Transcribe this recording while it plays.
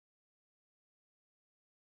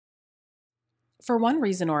For one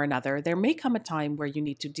reason or another, there may come a time where you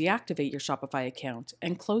need to deactivate your Shopify account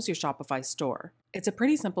and close your Shopify store. It's a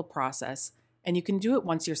pretty simple process, and you can do it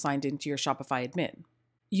once you're signed into your Shopify admin.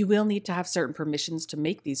 You will need to have certain permissions to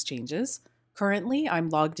make these changes. Currently, I'm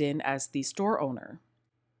logged in as the store owner.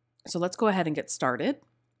 So let's go ahead and get started.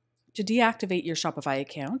 To deactivate your Shopify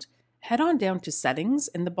account, head on down to Settings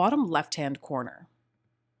in the bottom left-hand corner.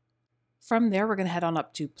 From there, we're going to head on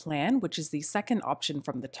up to Plan, which is the second option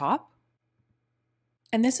from the top.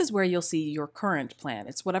 And this is where you'll see your current plan.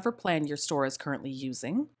 It's whatever plan your store is currently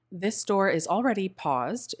using. This store is already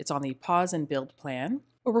paused. It's on the Pause and Build plan,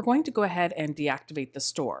 but we're going to go ahead and deactivate the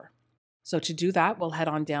store. So to do that, we'll head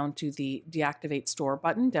on down to the Deactivate Store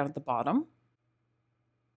button down at the bottom.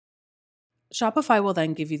 Shopify will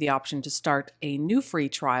then give you the option to start a new free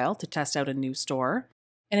trial to test out a new store.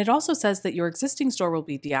 And it also says that your existing store will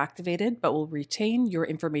be deactivated, but will retain your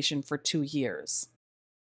information for 2 years.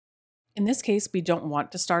 In this case, we don't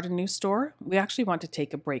want to start a new store. We actually want to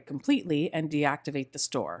take a break completely and deactivate the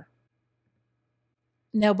store.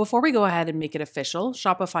 Now, before we go ahead and make it official,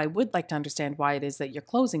 Shopify would like to understand why it is that you're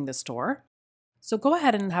closing the store. So go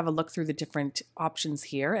ahead and have a look through the different options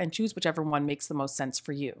here and choose whichever one makes the most sense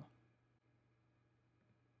for you.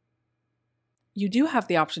 You do have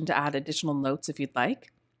the option to add additional notes if you'd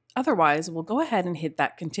like. Otherwise, we'll go ahead and hit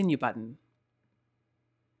that Continue button.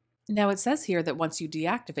 Now it says here that once you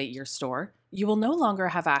deactivate your store, you will no longer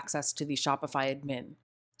have access to the Shopify admin.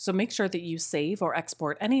 So make sure that you save or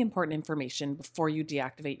export any important information before you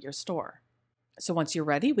deactivate your store. So once you're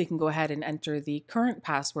ready, we can go ahead and enter the current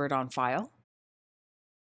password on file.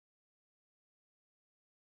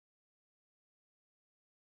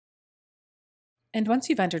 And once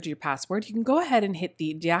you've entered your password, you can go ahead and hit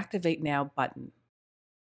the Deactivate Now button.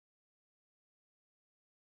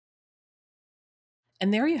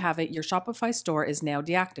 And there you have it, your Shopify store is now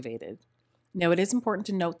deactivated. Now it is important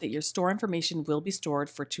to note that your store information will be stored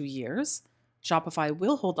for 2 years. Shopify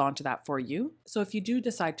will hold on to that for you. So if you do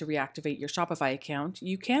decide to reactivate your Shopify account,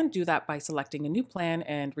 you can do that by selecting a new plan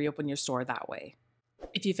and reopen your store that way.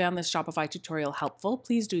 If you found this Shopify tutorial helpful,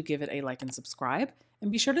 please do give it a like and subscribe,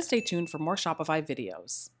 and be sure to stay tuned for more Shopify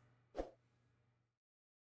videos.